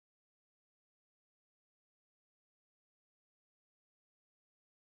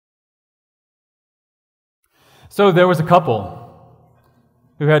So there was a couple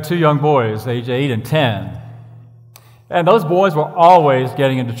who had two young boys, age 8 and 10. And those boys were always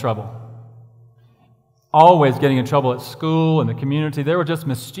getting into trouble. Always getting in trouble at school and the community. They were just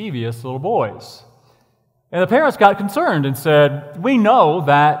mischievous little boys. And the parents got concerned and said, we know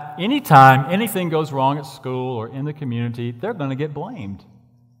that anytime anything goes wrong at school or in the community, they're going to get blamed.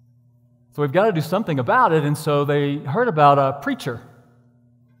 So we've got to do something about it. And so they heard about a preacher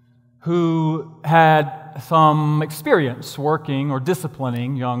who had some experience working or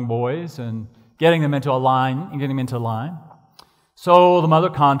disciplining young boys and getting them into a line and getting them into line. So the mother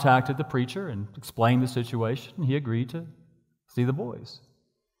contacted the preacher and explained the situation, and he agreed to see the boys.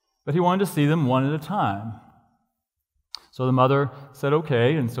 But he wanted to see them one at a time. So the mother said,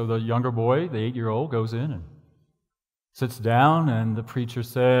 okay, and so the younger boy, the 8-year-old, goes in and sits down, and the preacher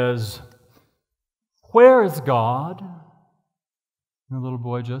says, "Where is God?" And the little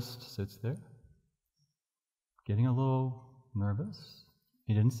boy just sits there, getting a little nervous.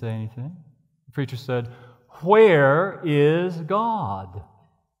 He didn't say anything. The preacher said, "Where is God?"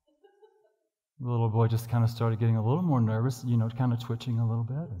 The little boy just kind of started getting a little more nervous, kind of twitching a little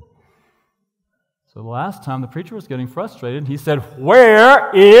bit. So the last time the preacher was getting frustrated, he said,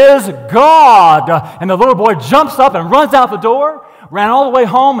 "Where is God?" And the little boy jumps up and runs out the door, ran all the way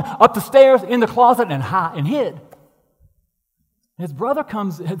home, up the stairs, in the closet, and hid. His brother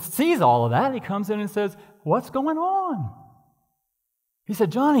sees all of that. He comes in and says, "What's going on?" He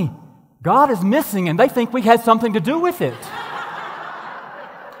said, "Johnny, God is missing, and they think we had something to do with it."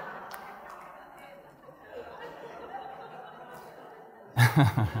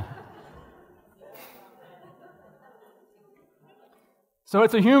 So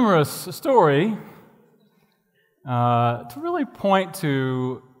it's a humorous story to really point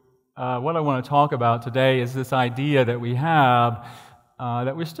to what I want to talk about today is this idea that we have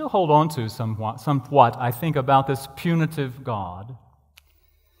that we still hold on to somewhat, I think, about this punitive God.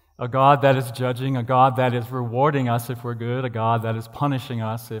 A God that is judging, a God that is rewarding us if we're good, a God that is punishing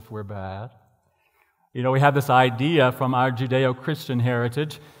us if we're bad. We have this idea from our Judeo-Christian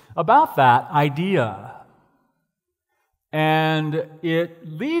heritage about that idea. And it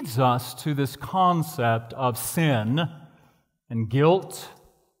leads us to this concept of sin and guilt,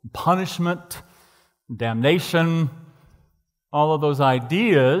 punishment, damnation, all of those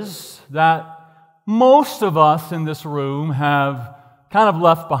ideas that most of us in this room have kind of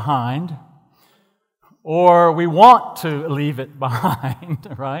left behind, or we want to leave it behind,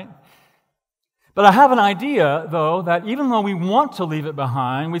 right? But I have an idea, though, that even though we want to leave it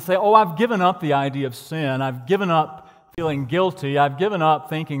behind, we say, "Oh, I've given up the idea of sin. I've given up feeling guilty. I've given up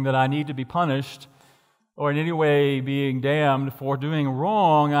thinking that I need to be punished or in any way being damned for doing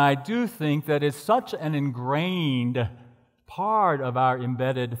wrong." I do think that it's such an ingrained part of our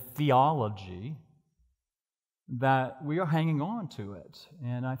embedded theology that we are hanging on to it.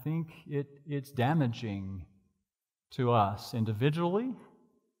 And I think it's damaging to us individually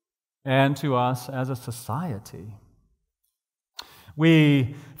and to us as a society.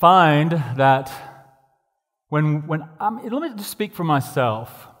 We find that let me just speak for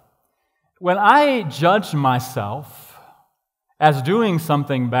myself. When I judge myself as doing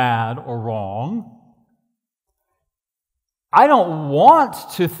something bad or wrong, I don't want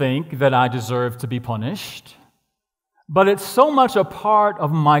to think that I deserve to be punished, but it's so much a part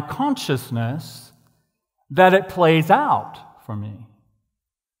of my consciousness that it plays out for me.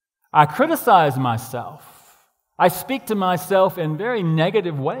 I criticize myself. I speak to myself in very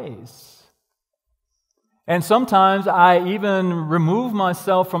negative ways. And sometimes I even remove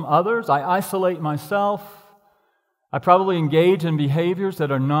myself from others. I isolate myself. I probably engage in behaviors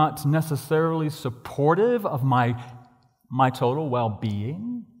that are not necessarily supportive of my total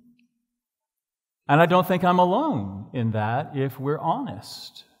well-being. And I don't think I'm alone in that if we're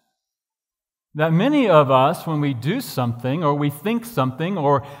honest. That many of us, when we do something or we think something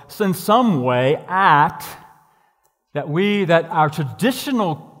or in some way act that our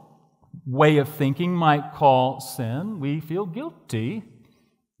traditional way of thinking might call sin, we feel guilty,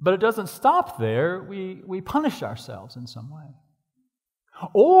 but it doesn't stop there. We punish ourselves in some way.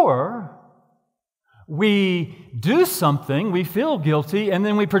 Or we do something, we feel guilty, and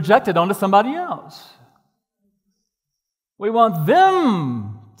then we project it onto somebody else. We want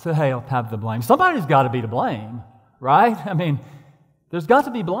them to have the blame. Somebody's got to be to blame, right? I mean, there's got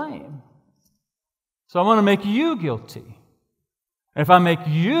to be blame. So I want to make you guilty. If I make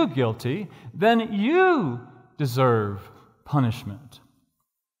you guilty, then you deserve punishment.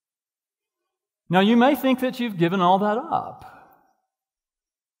 Now, you may think that you've given all that up,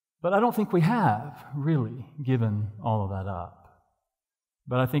 but I don't think we have really given all of that up.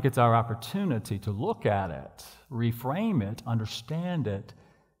 But I think it's our opportunity to look at it, reframe it, understand it,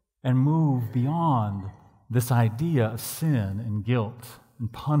 and move beyond this idea of sin and guilt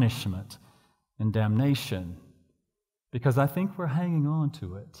and punishment and damnation. Because I think we're hanging on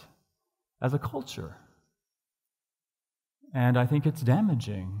to it as a culture. And I think it's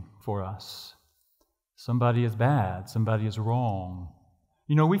damaging for us. Somebody is bad, somebody is wrong.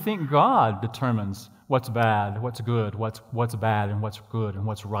 You know, we think God determines what's bad, what's good, what's bad and what's good, and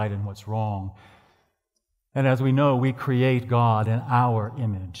what's right and what's wrong. And as we know, we create God in our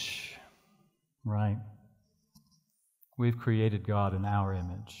image, right? We've created God in our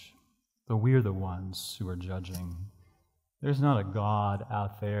image, but we're the ones who are judging. There's not a God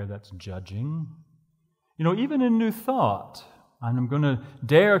out there that's judging. You know, even in New Thought, and I'm going to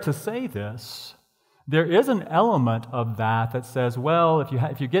dare to say this, there is an element of that says, well,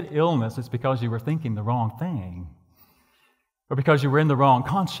 if you get illness, it's because you were thinking the wrong thing, or because you were in the wrong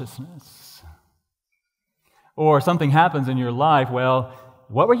consciousness, or something happens in your life. Well,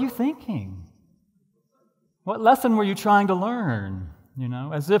 what were you thinking? What lesson were you trying to learn? You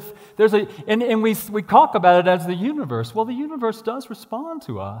know, as if there's and we talk about it as the universe. Well, the universe does respond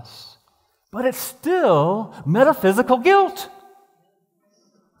to us, but it's still metaphysical guilt.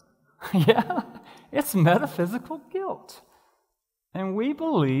 Yeah. It's metaphysical guilt. And we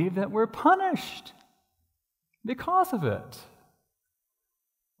believe that we're punished because of it.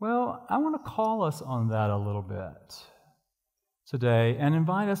 Well, I want to call us on that a little bit today and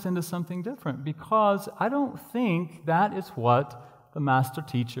invite us into something different, because I don't think that is what the master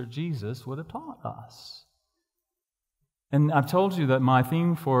teacher Jesus would have taught us. And I've told you that my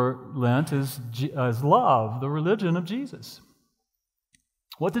theme for Lent is love, the religion of Jesus.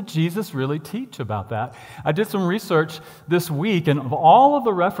 What did Jesus really teach about that? I did some research this week, and of all of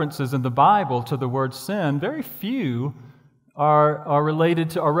the references in the Bible to the word sin, very few are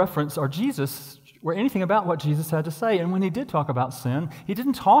related to or reference or Jesus or anything about what Jesus had to say. And when he did talk about sin, he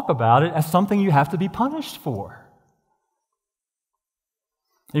didn't talk about it as something you have to be punished for.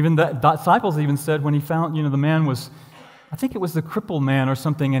 Even the disciples even said when he found, the man was, I think it was the crippled man or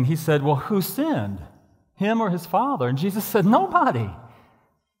something, and he said, well, who sinned? Him or his father? And Jesus said, nobody.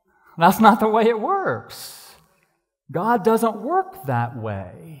 That's not the way it works. God doesn't work that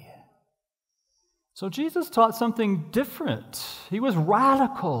way. So Jesus taught something different. He was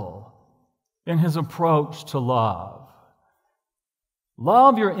radical in his approach to love.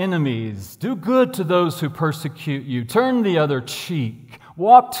 Love your enemies. Do good to those who persecute you. Turn the other cheek.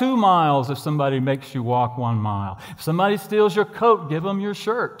 Walk 2 miles if somebody makes you walk 1 mile. If somebody steals your coat, give them your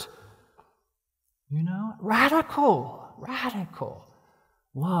shirt. Radical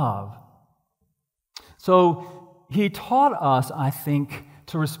love. So he taught us, I think,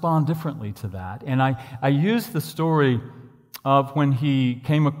 to respond differently to that. And I used the story of when he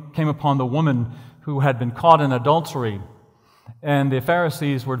came upon the woman who had been caught in adultery, and the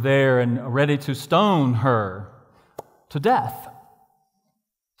Pharisees were there and ready to stone her to death,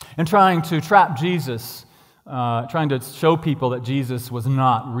 and trying to trap Jesus, trying to show people that Jesus was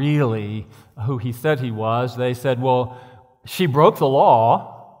not really who he said he was. They said, well, she broke the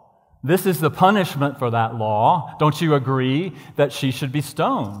law. This is the punishment for that law. Don't you agree that she should be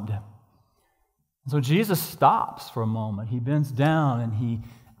stoned? So Jesus stops for a moment. He bends down and he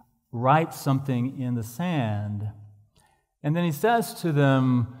writes something in the sand. And then he says to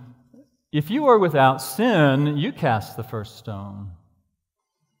them, if you are without sin, you cast the first stone.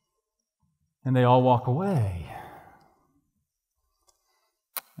 And they all walk away.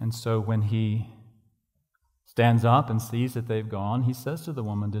 And so when he stands up and sees that they've gone, he says to the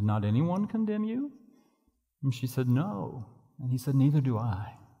woman, did not anyone condemn you? And she said, no. And he said, neither do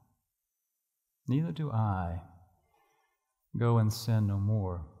I. Neither do I. Go and sin no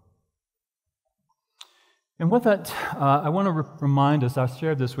more. And with that, I want to remind us, I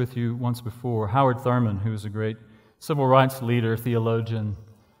shared this with you once before, Howard Thurman, who is a great civil rights leader, theologian,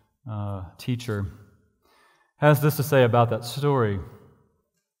 teacher, has this to say about that story.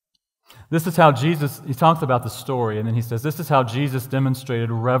 This is how Jesus, he talks about the story, and then he says, this is how Jesus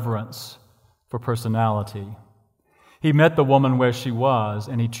demonstrated reverence for personality. He met the woman where she was,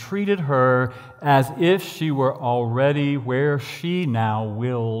 and he treated her as if she were already where she now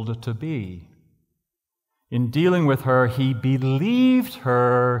willed to be. In dealing with her, he believed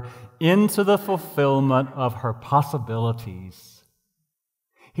her into the fulfillment of her possibilities.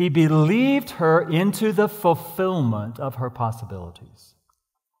 He believed her into the fulfillment of her possibilities.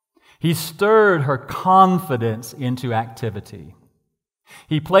 He stirred her confidence into activity.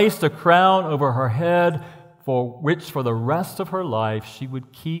 He placed a crown over her head which for the rest of her life she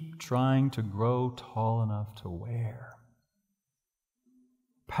would keep trying to grow tall enough to wear.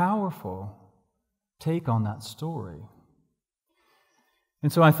 powerful take on that story.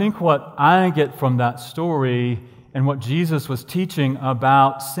 And so I think what I get from that story and what Jesus was teaching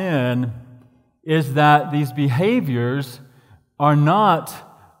about sin is that these behaviors are not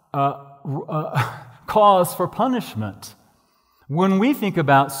cause for punishment. When we think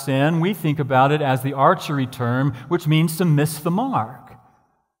about sin, we think about it as the archery term, which means to miss the mark.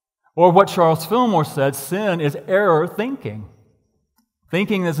 Or what Charles Fillmore said, sin is error thinking.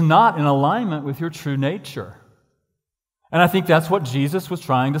 Thinking that's not in alignment with your true nature. And I think that's what Jesus was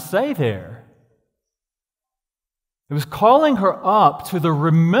trying to say there. It was calling her up to the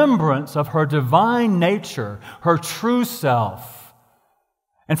remembrance of her divine nature, her true self,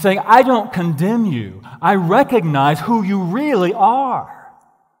 and saying, I don't condemn you. I recognize who you really are.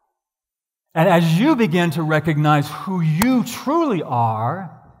 And as you begin to recognize who you truly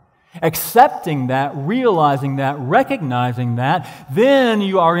are, accepting that, realizing that, recognizing that, then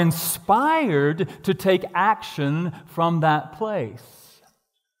you are inspired to take action from that place.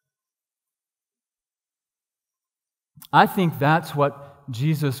 I think that's what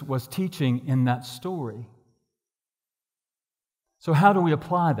Jesus was teaching in that story. So how do we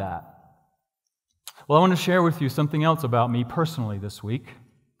apply that? Well, I want to share with you something else about me personally this week.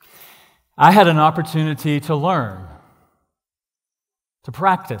 I had an opportunity to learn, to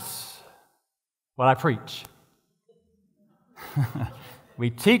practice what I preach. We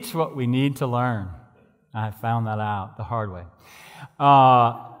teach what we need to learn. I found that out the hard way.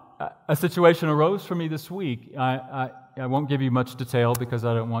 A situation arose for me this week. I won't give you much detail because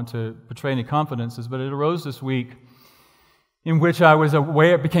I don't want to betray any confidences, but it arose this week in which I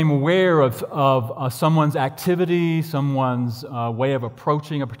became aware of someone's activity, someone's way of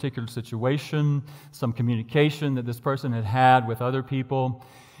approaching a particular situation, some communication that this person had had with other people.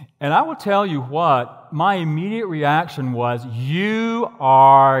 And I will tell you what, my immediate reaction was, you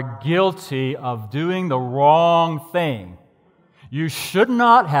are guilty of doing the wrong thing. You should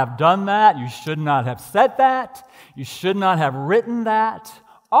not have done that. You should not have said that. You should not have written that.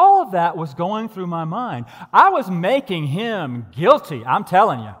 All of that was going through my mind. I was making him guilty, I'm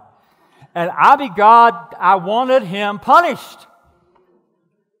telling you. And I wanted him punished.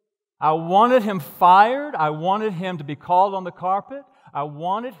 I wanted him fired. I wanted him to be called on the carpet. I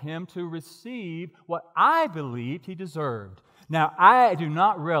wanted him to receive what I believed he deserved. Now, I do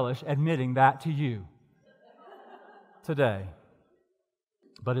not relish admitting that to you today.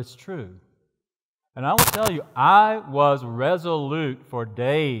 But it's true. And I will tell you, I was resolute for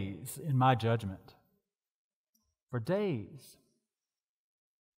days in my judgment. For days.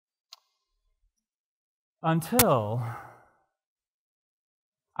 Until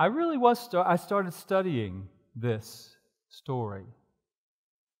I started studying this story.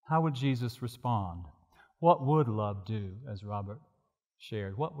 How would Jesus respond? What would love do, as Robert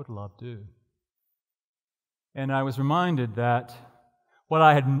shared? What would love do? And I was reminded that what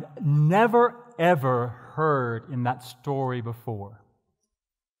I had never, ever heard in that story before.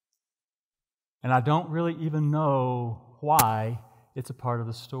 And I don't really even know why it's a part of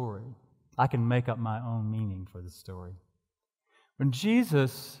the story. I can make up my own meaning for the story. When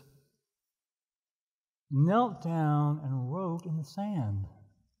Jesus knelt down and wrote in the sand,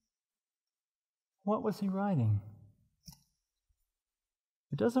 what was he writing?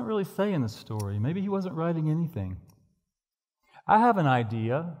 It doesn't really say in the story. Maybe he wasn't writing anything. I have an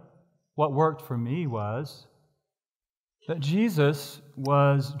idea. What worked for me was that Jesus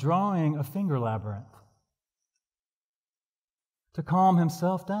was drawing a finger labyrinth to calm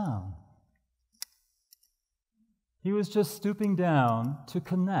himself down. He was just stooping down to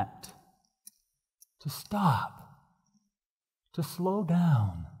connect, to stop, to slow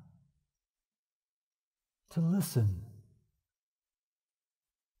down, to listen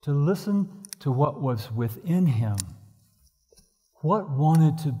to what was within him. What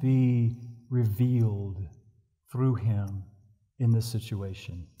wanted to be revealed through him in this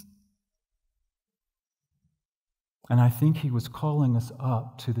situation? And I think he was calling us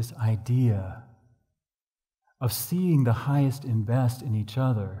up to this idea of seeing the highest and best in each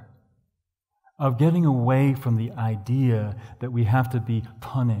other, of getting away from the idea that we have to be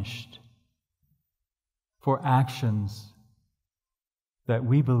punished for actions that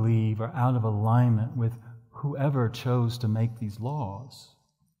we believe are out of alignment with whoever chose to make these laws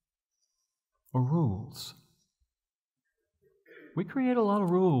or rules. We create a lot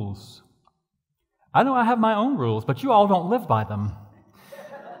of rules. I know I have my own rules, but you all don't live by them.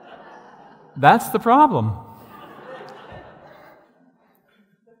 That's the problem.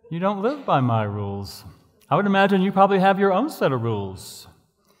 You don't live by my rules. I would imagine you probably have your own set of rules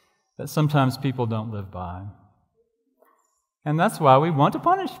that sometimes people don't live by. And that's why we want to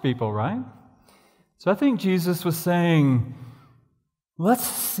punish people, right? So I think Jesus was saying, let's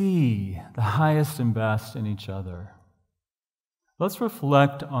see the highest and best in each other. Let's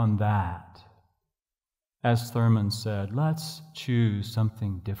reflect on that. As Thurman said, let's choose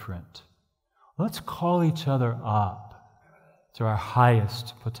something different. Let's call each other up to our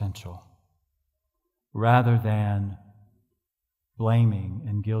highest potential, rather than blaming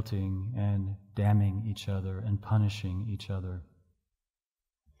and guilting and damning each other and punishing each other.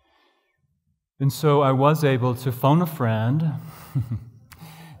 And so I was able to phone a friend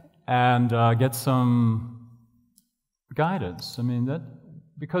and get some guidance.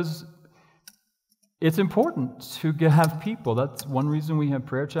 Because it's important to have people. That's one reason we have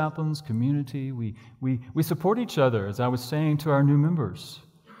prayer chaplains, community. We support each other, as I was saying to our new members.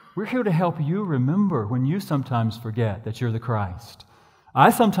 We're here to help you remember when you sometimes forget that you're the Christ. I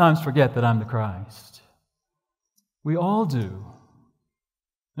sometimes forget that I'm the Christ. We all do.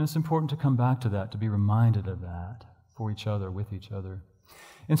 And it's important to come back to that, to be reminded of that for each other, with each other.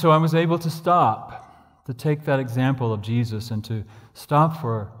 And so I was able to stop, to take that example of Jesus and to stop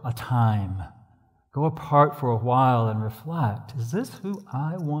for a time, go apart for a while and reflect. Is this who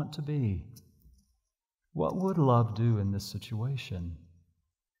I want to be? What would love do in this situation?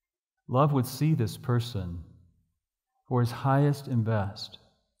 Love would see this person for his highest and best,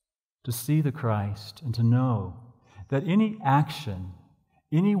 to see the Christ and to know that any action,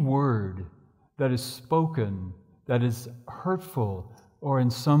 any word that is spoken that is hurtful or in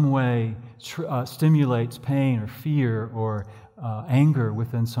some way stimulates pain or fear or anger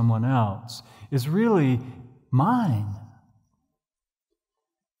within someone else is really mine.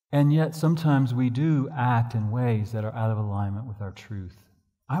 And yet sometimes we do act in ways that are out of alignment with our truth.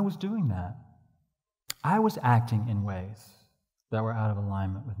 I was doing that. I was acting in ways that were out of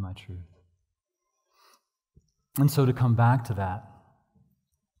alignment with my truth. And so to come back to that.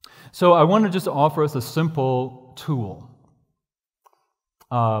 So I want to just offer us a simple tool.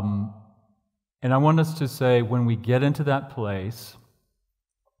 And I want us to say, when we get into that place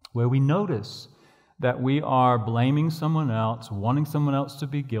where we notice that we are blaming someone else, wanting someone else to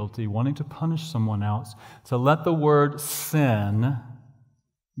be guilty, wanting to punish someone else, to let the word sin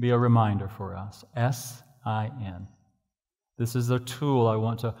be a reminder for us. S-I-N. This is a tool I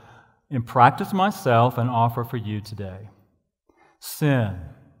want to practice myself and offer for you today. Sin.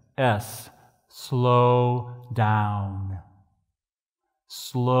 S. Slow down.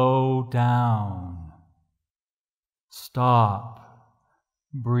 Slow down. Stop.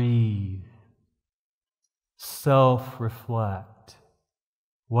 Breathe. Self-reflect.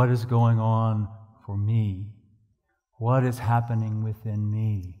 What is going on for me? What is happening within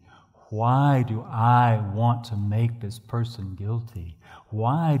me? Why do I want to make this person guilty?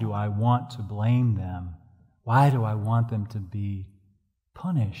 Why do I want to blame them? Why do I want them to be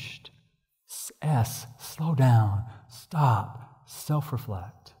punished? S, slow down, stop,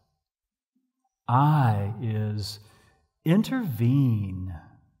 self-reflect. I is intervene.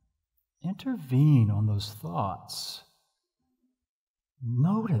 Intervene on those thoughts.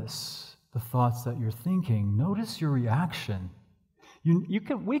 Notice the thoughts that you're thinking. Notice your reaction.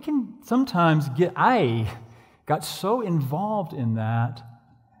 We can sometimes I got so involved in that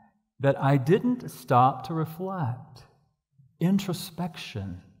I didn't stop to reflect.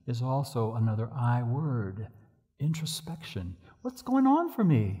 Introspection is also another I word. Introspection. What's going on for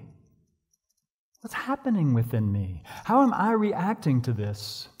me? What's happening within me? How am I reacting to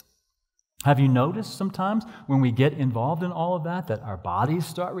this? Have you noticed sometimes when we get involved in all of that our bodies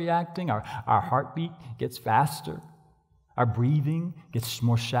start reacting, our heartbeat gets faster, our breathing gets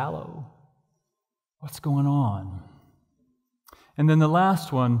more shallow? What's going on? And then the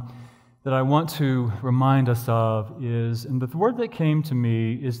last one that I want to remind us of is, and the word that came to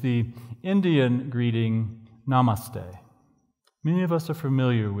me is the Indian greeting, namaste. Many of us are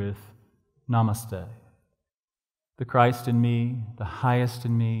familiar with namaste. The Christ in me, the highest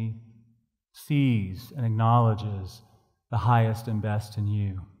in me, sees and acknowledges the highest and best in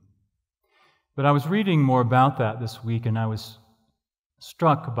you. But I was reading more about that this week, and I was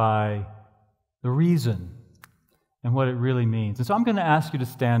struck by the reason and what it really means. And so I'm going to ask you to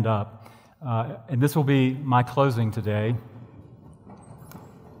stand up, and this will be my closing today.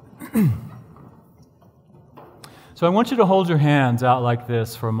 So I want you to hold your hands out like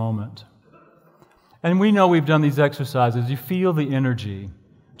this for a moment. And we know we've done these exercises. You feel the energy.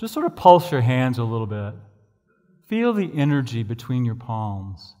 Just sort of pulse your hands a little bit. Feel the energy between your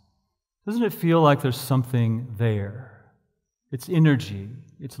palms. Doesn't it feel like there's something there? It's energy.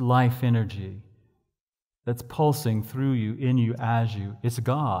 It's life energy that's pulsing through you, in you, as you. It's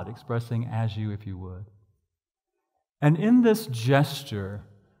God expressing as you, if you would. And in this gesture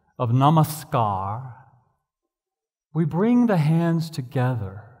of namaskar, we bring the hands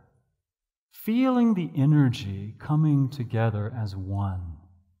together, feeling the energy coming together as one.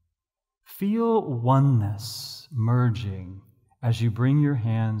 Feel oneness merging as you bring your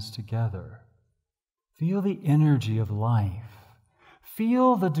hands together. Feel the energy of life.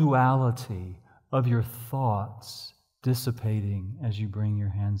 Feel the duality of your thoughts dissipating as you bring your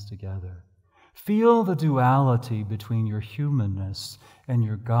hands together. Feel the duality between your humanness and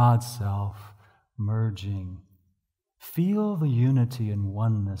your God self merging. Feel the unity and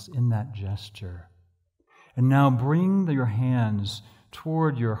oneness in that gesture. And now bring your hands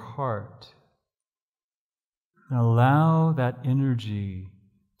toward your heart and allow that energy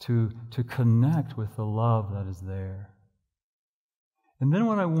to connect with the love that is there. And then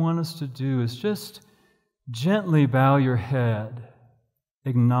what I want us to do is just gently bow your head,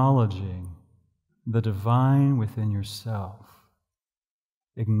 acknowledging the divine within yourself,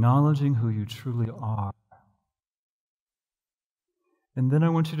 acknowledging who you truly are. And then I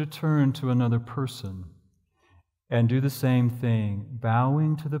want you to turn to another person and do the same thing,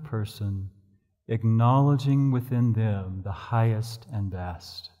 bowing to the person, acknowledging within them the highest and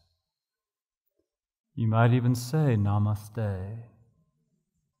best. You might even say, Namaste.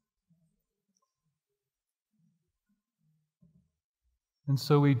 And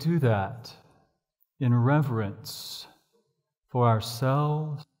so we do that in reverence for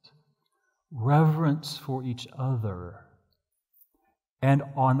ourselves, reverence for each other, and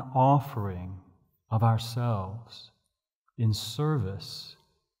on offering of ourselves in service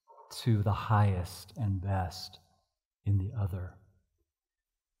to the highest and best in the other.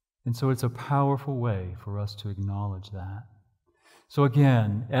 And so it's a powerful way for us to acknowledge that. So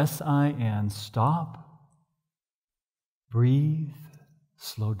again, S-I-N, stop, breathe,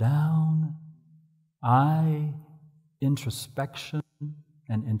 slow down. I, introspection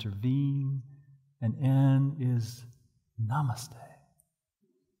and intervene. And N is namaste.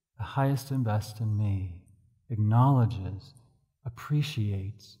 The highest and best in me acknowledges,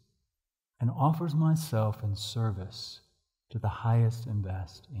 appreciates, and offers myself in service to the highest and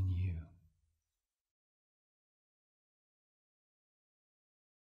best in you.